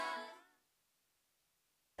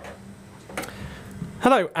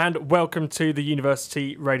Hello and welcome to the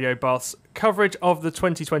University Radio Bath's coverage of the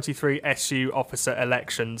 2023 SU officer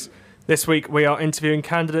elections. This week we are interviewing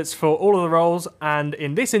candidates for all of the roles, and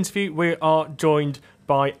in this interview we are joined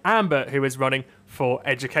by Amber, who is running for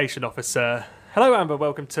education officer. Hello Amber,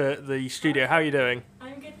 welcome to the studio. How are you doing?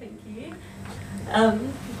 I'm good, thank you.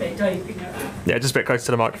 Wait, do I need to go around? Yeah, just a bit closer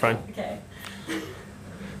to the microphone. Okay.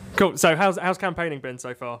 Cool. So how's campaigning been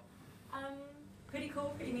so far? Pretty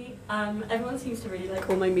cool, pretty neat. Everyone seems to really like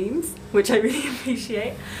all my memes, which I really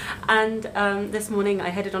appreciate. And this morning I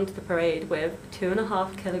headed onto the parade with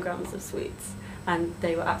 2.5 kilograms of sweets, and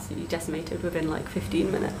they were absolutely decimated within like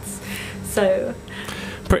 15 minutes. So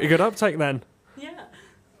Pretty good uptake then. yeah.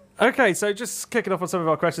 Okay, so just kicking off on some of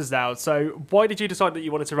our questions now. So why did you decide that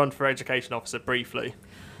you wanted to run for education officer briefly?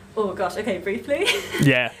 Oh gosh, okay, briefly.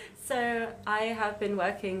 Yeah. So I have been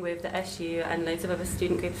working with the SU and loads of other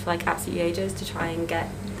student groups for like absolutely ages to try and get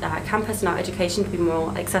campus and our education to be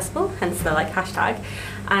more accessible, hence the like hashtag.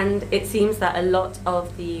 And it seems that a lot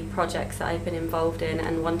of the projects that I've been involved in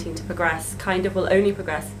and wanting to progress kind of will only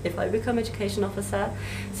progress if I become education officer.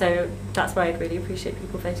 So that's why I'd really appreciate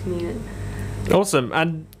people voting me in. Awesome.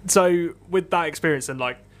 And so with that experience and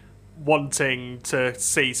like wanting to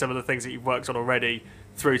see some of the things that you've worked on already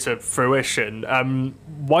through to fruition,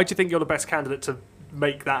 why do you think you're the best candidate to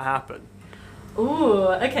make that happen? Ooh,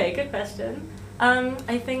 okay, good question.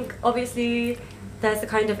 I think obviously there's the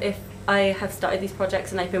kind of, if I have started these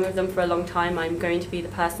projects and I've been with them for a long time, I'm going to be the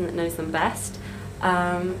person that knows them best.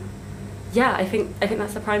 Yeah, I think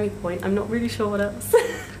that's the primary point. I'm not really sure what else.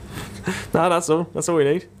 No, that's all. That's all we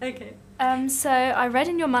need. Okay. So I read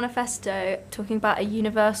in your manifesto talking about a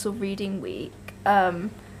universal reading week.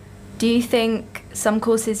 Do you think some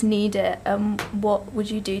courses need it? What would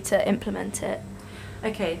you do to implement it?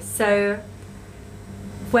 Okay, so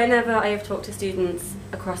whenever I have talked to students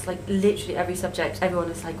across like literally every subject, everyone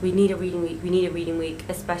is like, we need a reading week, we need a reading week,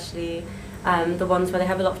 especially the ones where they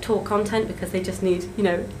have a lot of talk content because they just need, you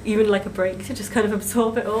know, even like a break to just kind of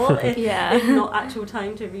absorb it all, if not actual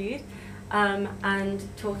time to read. And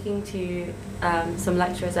talking to some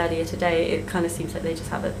lecturers earlier today, it kind of seems like they just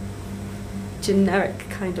have a generic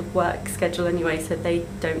kind of work schedule anyway, so they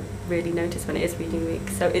don't really notice when it is reading week.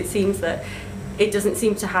 So it seems that it doesn't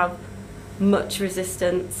seem to have much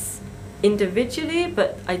resistance individually,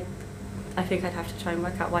 but I think I'd have to try and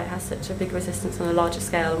work out why it has such a big resistance on a larger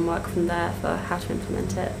scale and work from there for how to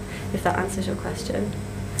implement it, if that answers your question.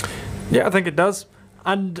 Yeah, I think it does.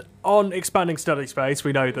 And on expanding study space,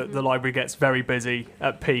 we know that the library gets very busy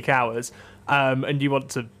at peak hours, and you want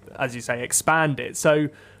to, as you say, expand it. So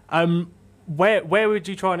where would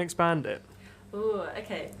you try and expand it? Ooh,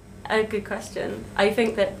 okay. A good question. I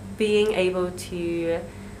think that being able to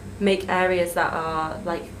make areas that are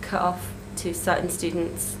like cut off to certain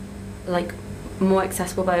students, like more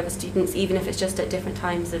accessible by other students, even if it's just at different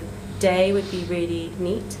times of day, would be really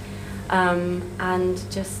neat. And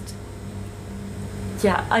just,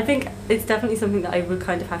 yeah, I think it's definitely something that I would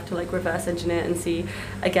kind of have to like reverse engineer and see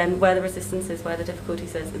again where the resistance is, where the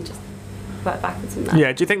difficulties is, and just work backwards from that.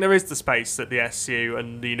 Yeah, do you think there is the space that the SU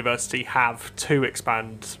and the university have to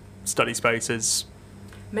expand study spaces?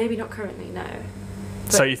 Maybe not currently, no.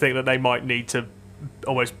 So you think that they might need to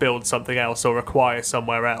almost build something else or acquire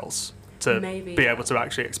somewhere else to Maybe, be yeah. able to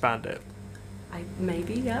actually expand it?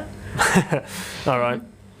 Maybe, yeah. All right.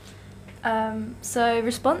 So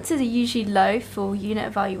responses are usually low for unit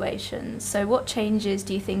evaluations. So what changes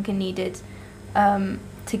do you think are needed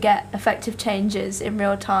to get effective changes in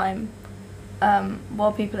real time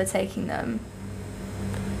while people are taking them?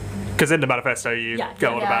 Because in the manifesto you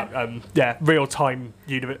go on about real-time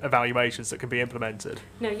unit evaluations that can be implemented.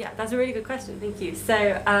 No, yeah, that's a really good question, thank you.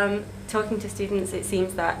 So talking to students, it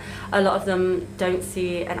seems that a lot of them don't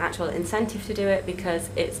see an actual incentive to do it because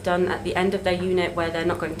it's done at the end of their unit where they're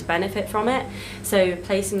not going to benefit from it. So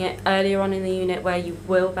placing it earlier on in the unit where you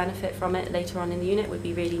will benefit from it later on in the unit would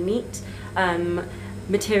be really neat.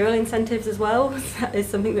 Material incentives as well is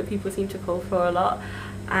something that people seem to call for a lot.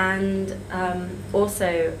 And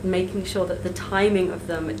also making sure that the timing of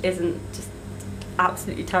them isn't just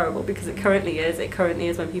absolutely terrible, because it currently is. It currently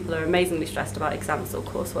is when people are amazingly stressed about exams or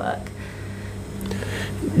coursework.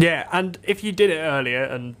 Yeah, and if you did it earlier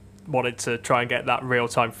and wanted to try and get that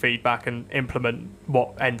real-time feedback and implement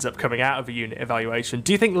what ends up coming out of a unit evaluation,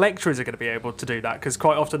 do you think lecturers are going to be able to do that? Because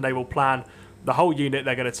quite often they will plan the whole unit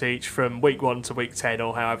they're going to teach from week 1 to week 10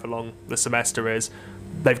 or however long the semester is.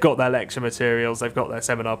 They've got their lecture materials, they've got their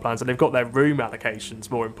seminar plans, and they've got their room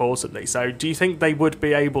allocations, more importantly. So do you think they would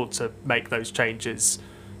be able to make those changes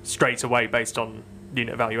straight away based on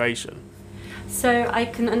unit evaluation? So I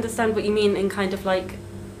can understand what you mean in kind of like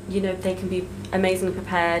they can be amazingly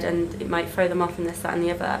prepared and it might throw them off in this, that and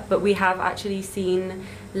the other. But we have actually seen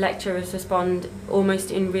lecturers respond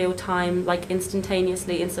almost in real time, like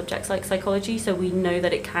instantaneously in subjects like psychology, so we know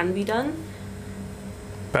that it can be done.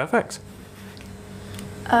 Perfect.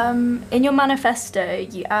 In your manifesto,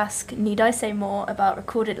 you ask, need I say more about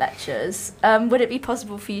recorded lectures? Would it be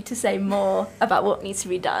possible for you to say more about what needs to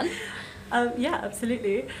be done? Yeah,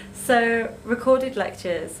 absolutely. So recorded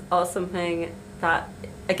lectures are something that,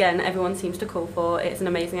 again, everyone seems to call for. It's an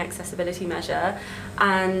amazing accessibility measure,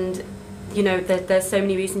 and there's so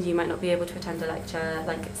many reasons you might not be able to attend a lecture,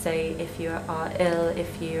 like say if you are ill,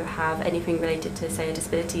 if you have anything related to say a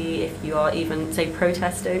disability, if you are even say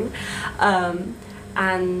protesting,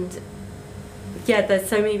 and yeah, there's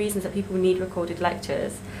so many reasons that people need recorded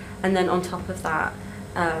lectures. And then on top of that,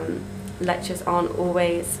 lectures aren't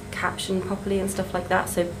always captioned properly and stuff like that,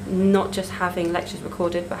 so not just having lectures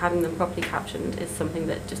recorded but having them properly captioned is something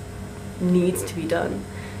that just needs to be done,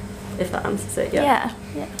 if that answers it. Yeah.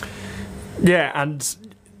 Yeah, and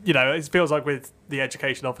it feels like with the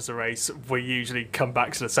education officer race, we usually come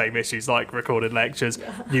back to the same issues like recorded lectures,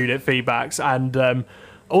 unit feedbacks, and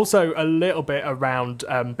also a little bit around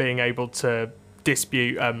being able to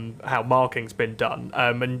dispute how marking's been done,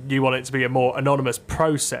 and you want it to be a more anonymous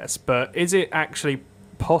process, but is it actually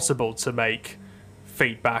possible to make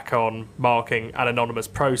feedback on marking an anonymous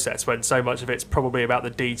process when so much of it's probably about the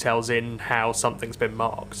details in how something's been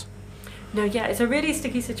marked? No, yeah, it's a really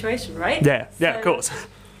sticky situation, right? Yeah, of course.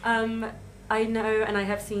 I know, and I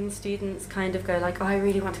have seen students kind of go like, oh, I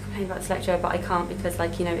really want to complain about this lecture, but I can't because,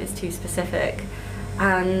 it's too specific.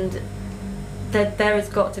 And there has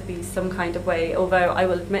got to be some kind of way, although I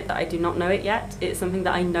will admit that I do not know it yet. It's something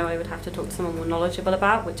that I know I would have to talk to someone more knowledgeable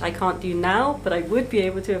about, which I can't do now, but I would be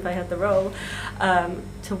able to if I had the role,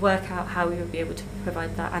 to work out how we would be able to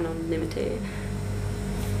provide that anonymity.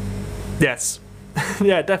 Yes.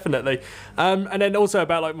 Yeah, definitely. And then also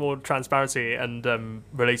about more transparency and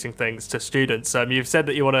releasing things to students. You've said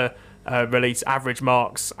that you want to release average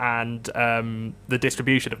marks and the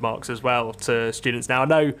distribution of marks as well to students. Now, I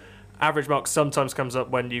know average marks sometimes comes up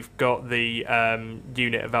when you've got the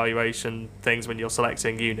unit evaluation things when you're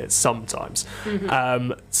selecting units sometimes.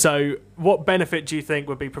 Mm-hmm. So what benefit do you think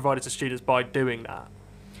would be provided to students by doing that?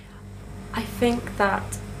 I think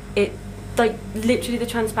that literally the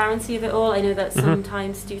transparency of it all. I know that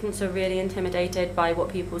sometimes students are really intimidated by what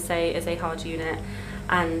people say is a hard unit,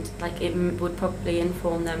 and it would probably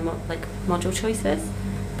inform them module choices.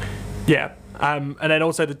 Yeah. And then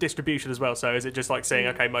also the distribution as well. So is it just saying,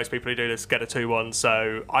 okay, most people who do this get a 2-1,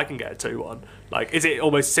 so I can get a 2-1? Is it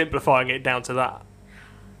almost simplifying it down to that?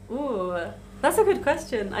 Ooh, that's a good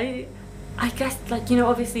question. I guess,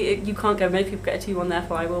 obviously you can't go, most people get a 2-1,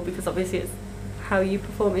 therefore I will, because obviously it's how you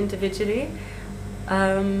perform individually.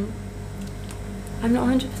 I'm not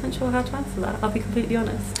 100% sure how to answer that, I'll be completely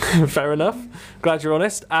honest. Fair enough. Glad you're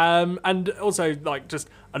honest. And also, just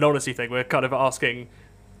an honesty thing, we're kind of asking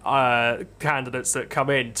candidates that come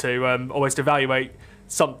in to almost evaluate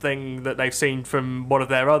something that they've seen from one of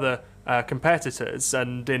their other competitors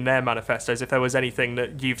and in their manifestos, if there was anything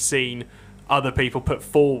that you've seen other people put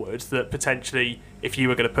forward that potentially, if you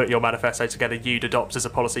were going to put your manifesto together, you'd adopt as a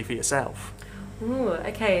policy for yourself. Ooh,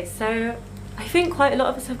 okay, so I think quite a lot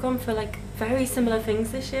of us have gone for very similar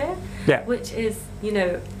things this year, which is,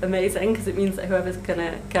 amazing, because it means that whoever's going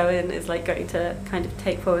to go in is going to kind of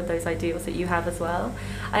take forward those ideals that you have as well.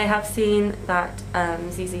 I have seen that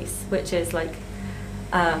Zizis, which is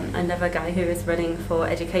another guy who is running for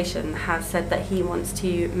education, has said that he wants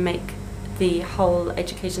to make the whole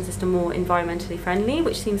education system more environmentally friendly,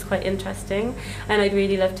 which seems quite interesting, and I'd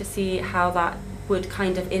really love to see how that would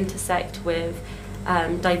kind of intersect with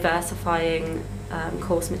diversifying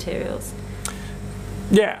course materials.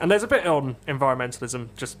 Yeah, and there's a bit on environmentalism,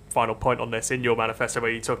 just final point on this, in your manifesto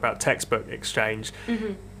where you talk about textbook exchange.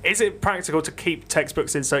 Mm-hmm. Is it practical to keep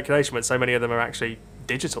textbooks in circulation when so many of them are actually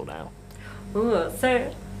digital now? Ooh,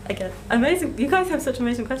 so, again, amazing. You guys have such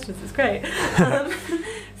amazing questions, it's great.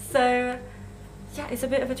 So, yeah, it's a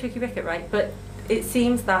bit of a tricky wicket, right? But it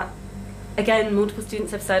seems that, again, multiple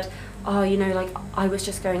students have said, oh, I was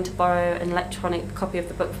just going to borrow an electronic copy of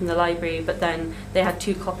the book from the library, but then they had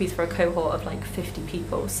 2 copies for a cohort of 50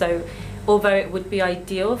 people. So although it would be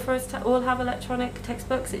ideal for us to all have electronic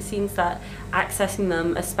textbooks, it seems that accessing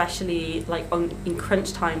them, especially in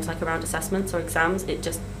crunch times, around assessments or exams, it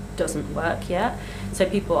just doesn't work yet. So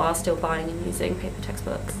people are still buying and using paper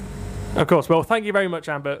textbooks. Of course. Well, thank you very much,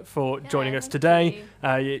 Amber, for Yeah, joining us thank today.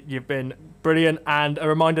 you. You've been brilliant. And a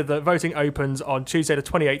reminder that voting opens on Tuesday, the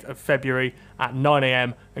 28th of February at 9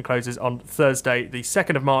 a.m. and closes on Thursday, the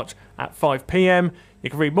 2nd of March at 5 p.m. You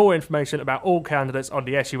can read more information about all candidates on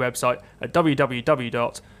the SU website at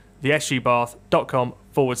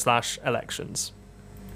www.thesubath.com/elections.